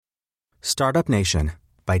Startup Nation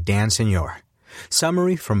by Dan Senor.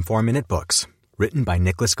 Summary from 4-Minute Books, written by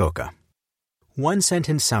Nicholas Goka.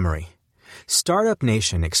 One-sentence summary. Startup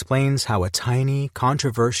Nation explains how a tiny,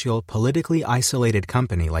 controversial, politically isolated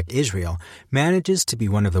company like Israel manages to be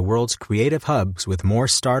one of the world's creative hubs with more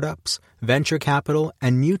startups, venture capital,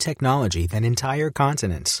 and new technology than entire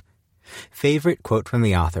continents. Favorite quote from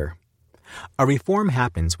the author. A reform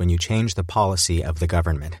happens when you change the policy of the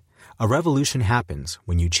government. A revolution happens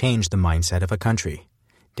when you change the mindset of a country.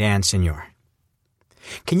 Dan Senor.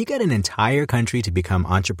 Can you get an entire country to become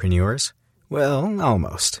entrepreneurs? Well,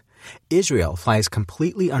 almost. Israel flies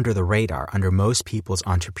completely under the radar under most people's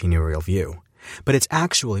entrepreneurial view, but it's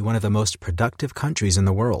actually one of the most productive countries in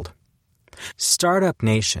the world. Startup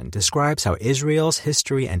Nation describes how Israel's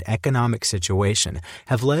history and economic situation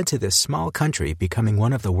have led to this small country becoming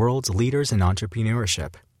one of the world's leaders in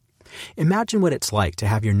entrepreneurship. Imagine what it's like to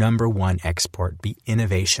have your number one export be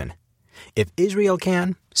innovation. If Israel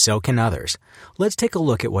can, so can others. Let's take a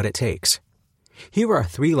look at what it takes. Here are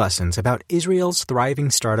 3 lessons about Israel's thriving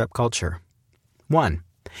startup culture. 1.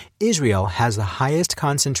 Israel has the highest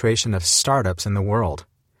concentration of startups in the world.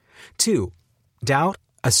 2. Doubt,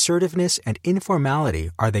 assertiveness, and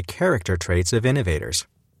informality are the character traits of innovators.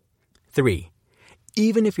 3.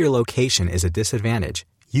 Even if your location is a disadvantage,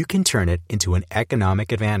 you can turn it into an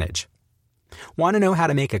economic advantage. Want to know how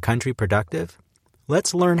to make a country productive?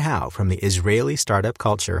 Let's learn how from the Israeli startup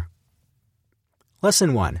culture.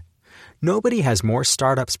 Lesson 1. Nobody has more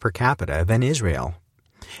startups per capita than Israel.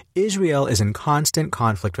 Israel is in constant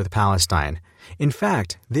conflict with Palestine. In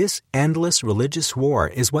fact, this endless religious war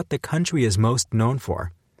is what the country is most known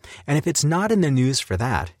for. And if it's not in the news for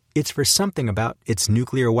that, it's for something about its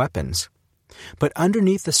nuclear weapons. But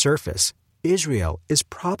underneath the surface, Israel is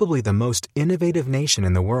probably the most innovative nation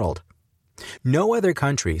in the world. No other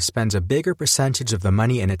country spends a bigger percentage of the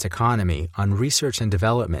money in its economy on research and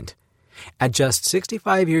development. At just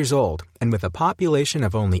 65 years old and with a population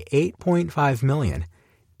of only 8.5 million,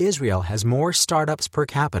 Israel has more startups per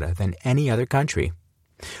capita than any other country.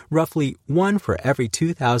 Roughly 1 for every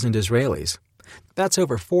 2,000 Israelis. That's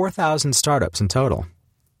over 4,000 startups in total.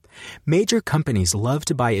 Major companies love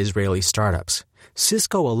to buy Israeli startups.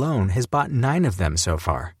 Cisco alone has bought 9 of them so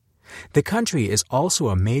far. The country is also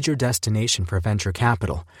a major destination for venture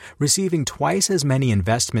capital, receiving twice as many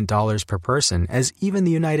investment dollars per person as even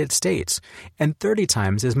the United States, and 30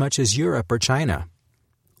 times as much as Europe or China.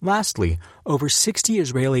 Lastly, over 60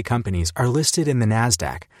 Israeli companies are listed in the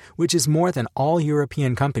NASDAQ, which is more than all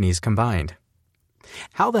European companies combined.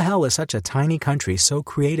 How the hell is such a tiny country so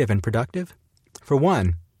creative and productive? For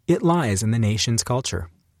one, it lies in the nation's culture.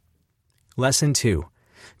 Lesson 2.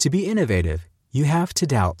 To be innovative, you have to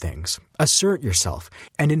doubt things, assert yourself,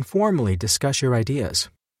 and informally discuss your ideas.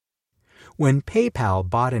 When PayPal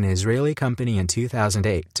bought an Israeli company in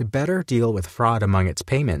 2008 to better deal with fraud among its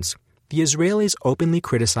payments, the Israelis openly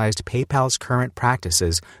criticized PayPal's current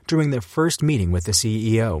practices during their first meeting with the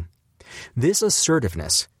CEO. This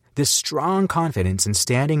assertiveness, this strong confidence in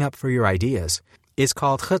standing up for your ideas, is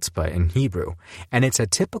called chutzpah in Hebrew, and it's a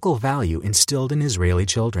typical value instilled in Israeli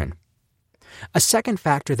children. A second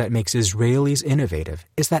factor that makes Israelis innovative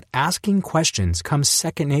is that asking questions comes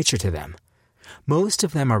second nature to them. Most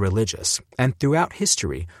of them are religious, and throughout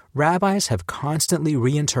history, rabbis have constantly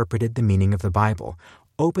reinterpreted the meaning of the Bible,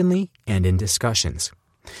 openly and in discussions.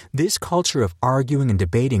 This culture of arguing and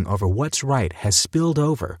debating over what's right has spilled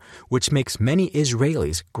over, which makes many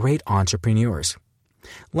Israelis great entrepreneurs.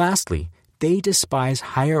 Lastly, they despise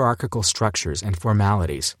hierarchical structures and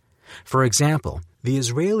formalities. For example, the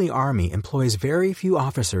Israeli army employs very few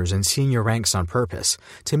officers in senior ranks on purpose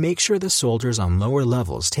to make sure the soldiers on lower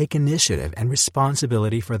levels take initiative and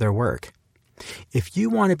responsibility for their work. If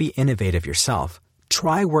you want to be innovative yourself,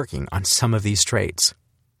 try working on some of these traits.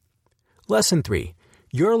 Lesson 3.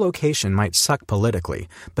 Your location might suck politically,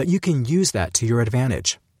 but you can use that to your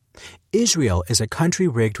advantage. Israel is a country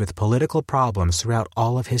rigged with political problems throughout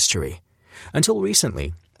all of history. Until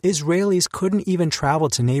recently, Israelis couldn't even travel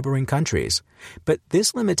to neighboring countries, but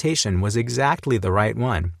this limitation was exactly the right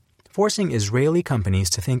one, forcing Israeli companies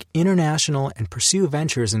to think international and pursue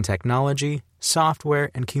ventures in technology, software,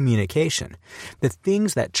 and communication, the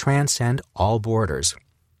things that transcend all borders.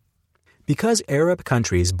 Because Arab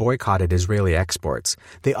countries boycotted Israeli exports,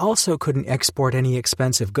 they also couldn't export any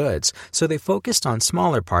expensive goods, so they focused on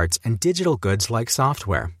smaller parts and digital goods like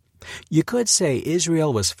software. You could say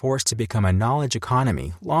Israel was forced to become a knowledge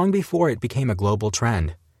economy long before it became a global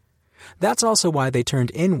trend. That's also why they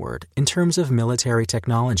turned inward in terms of military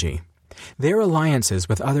technology. Their alliances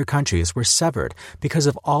with other countries were severed because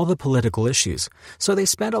of all the political issues, so they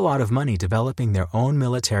spent a lot of money developing their own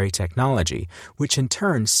military technology, which in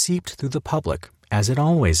turn seeped through the public, as it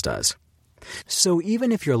always does. So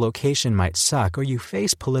even if your location might suck or you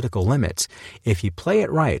face political limits, if you play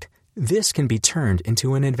it right, this can be turned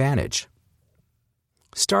into an advantage.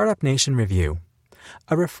 Startup Nation Review.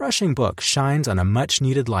 A refreshing book shines on a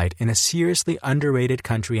much-needed light in a seriously underrated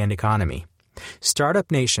country and economy.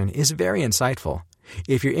 Startup Nation is very insightful.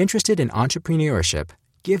 If you're interested in entrepreneurship,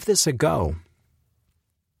 give this a go.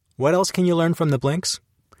 What else can you learn from the Blinks?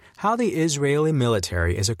 How the Israeli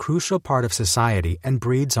military is a crucial part of society and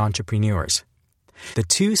breeds entrepreneurs. The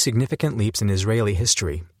 2 significant leaps in Israeli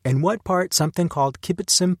history, and what part something called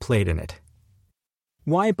kibbutzim played in it.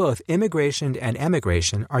 Why both immigration and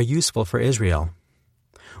emigration are useful for Israel.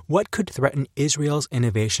 What could threaten Israel's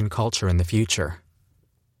innovation culture in the future?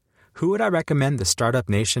 Who would I recommend the Startup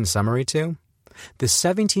Nation summary to? The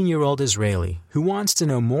 17-year-old Israeli who wants to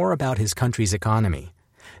know more about his country's economy.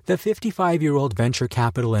 The 55-year-old venture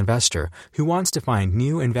capital investor who wants to find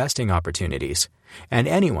new investing opportunities. And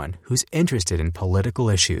anyone who's interested in political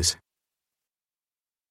issues.